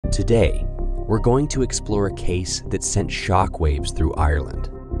Today, we're going to explore a case that sent shockwaves through Ireland,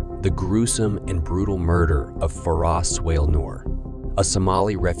 the gruesome and brutal murder of Farah Swaleh Noor, a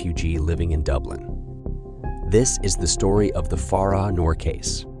Somali refugee living in Dublin. This is the story of the Farah Noor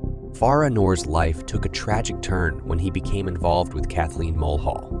case. Farah Noor's life took a tragic turn when he became involved with Kathleen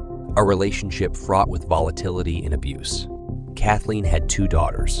Mulhall, a relationship fraught with volatility and abuse. Kathleen had two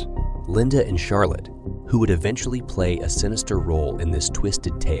daughters, Linda and Charlotte, who would eventually play a sinister role in this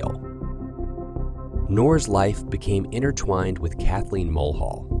twisted tale. Noor's life became intertwined with Kathleen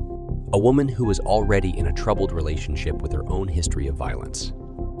Mulhall, a woman who was already in a troubled relationship with her own history of violence.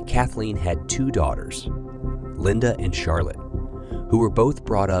 Kathleen had two daughters, Linda and Charlotte, who were both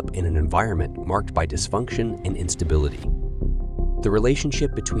brought up in an environment marked by dysfunction and instability. The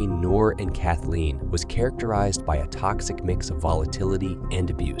relationship between Noor and Kathleen was characterized by a toxic mix of volatility and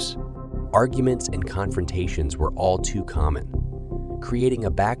abuse. Arguments and confrontations were all too common, creating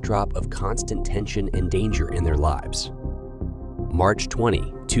a backdrop of constant tension and danger in their lives. March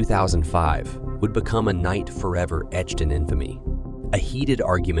 20, 2005 would become a night forever etched in infamy. A heated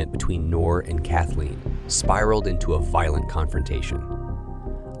argument between Noor and Kathleen spiraled into a violent confrontation.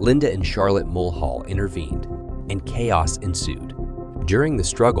 Linda and Charlotte Mulhall intervened, and chaos ensued. During the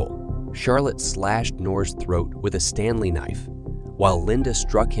struggle, Charlotte slashed Noor's throat with a Stanley knife, while Linda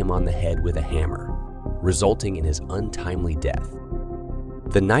struck him on the head with a hammer, resulting in his untimely death.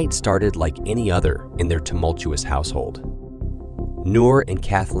 The night started like any other in their tumultuous household. Noor and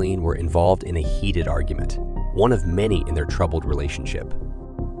Kathleen were involved in a heated argument, one of many in their troubled relationship.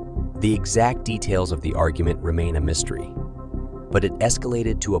 The exact details of the argument remain a mystery, but it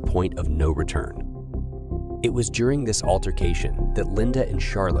escalated to a point of no return. It was during this altercation that Linda and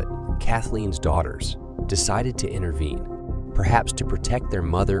Charlotte, Kathleen's daughters, decided to intervene, perhaps to protect their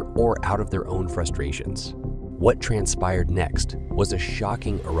mother or out of their own frustrations. What transpired next was a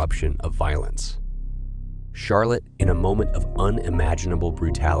shocking eruption of violence. Charlotte, in a moment of unimaginable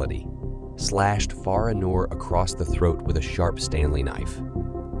brutality, slashed Farah Noor across the throat with a sharp Stanley knife.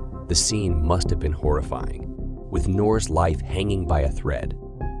 The scene must have been horrifying, with Noor's life hanging by a thread.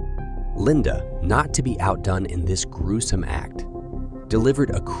 Linda, not to be outdone in this gruesome act,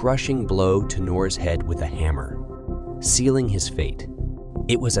 delivered a crushing blow to Noor's head with a hammer, sealing his fate.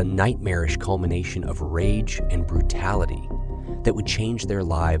 It was a nightmarish culmination of rage and brutality that would change their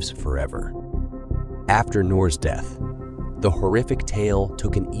lives forever. After Noor's death, the horrific tale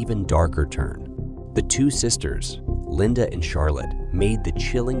took an even darker turn. The two sisters, Linda and Charlotte, made the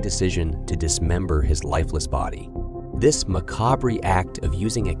chilling decision to dismember his lifeless body. This macabre act of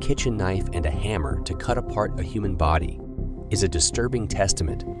using a kitchen knife and a hammer to cut apart a human body is a disturbing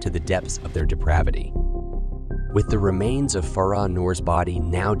testament to the depths of their depravity. With the remains of Farah Noor's body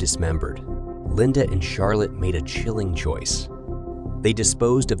now dismembered, Linda and Charlotte made a chilling choice. They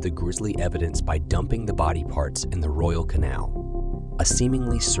disposed of the grisly evidence by dumping the body parts in the Royal Canal, a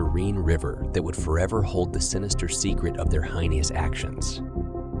seemingly serene river that would forever hold the sinister secret of their heinous actions.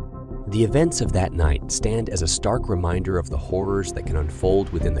 The events of that night stand as a stark reminder of the horrors that can unfold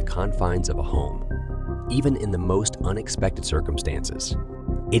within the confines of a home, even in the most unexpected circumstances.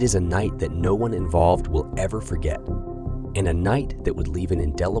 It is a night that no one involved will ever forget, and a night that would leave an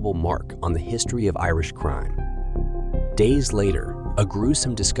indelible mark on the history of Irish crime. Days later, a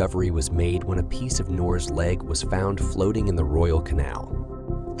gruesome discovery was made when a piece of Noor's leg was found floating in the Royal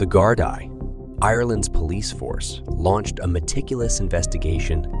Canal. The Gardaí, Ireland's police force, launched a meticulous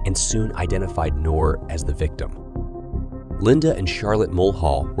investigation and soon identified Noor as the victim. Linda and Charlotte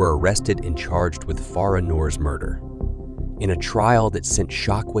Mulhall were arrested and charged with Farah Noor's murder. In a trial that sent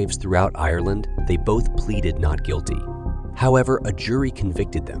shockwaves throughout Ireland, they both pleaded not guilty. However, a jury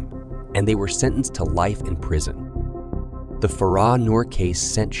convicted them, and they were sentenced to life in prison. The Farah Noor case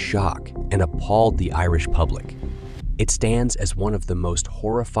sent shock and appalled the Irish public. It stands as one of the most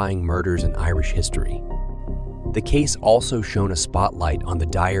horrifying murders in Irish history. The case also shone a spotlight on the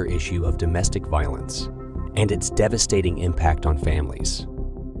dire issue of domestic violence and its devastating impact on families.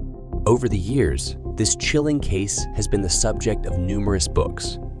 Over the years, this chilling case has been the subject of numerous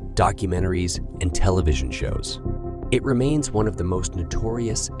books, documentaries, and television shows. It remains one of the most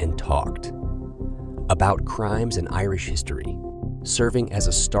notorious and talked about crimes in Irish history, serving as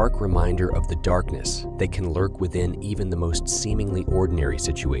a stark reminder of the darkness that can lurk within even the most seemingly ordinary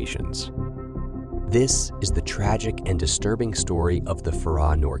situations. This is the tragic and disturbing story of the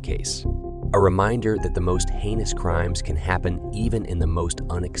Farah Noor case, a reminder that the most heinous crimes can happen even in the most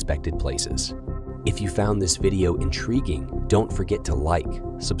unexpected places. If you found this video intriguing, don't forget to like,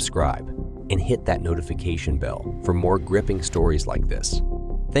 subscribe, and hit that notification bell for more gripping stories like this.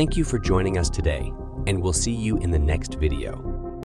 Thank you for joining us today, and we'll see you in the next video.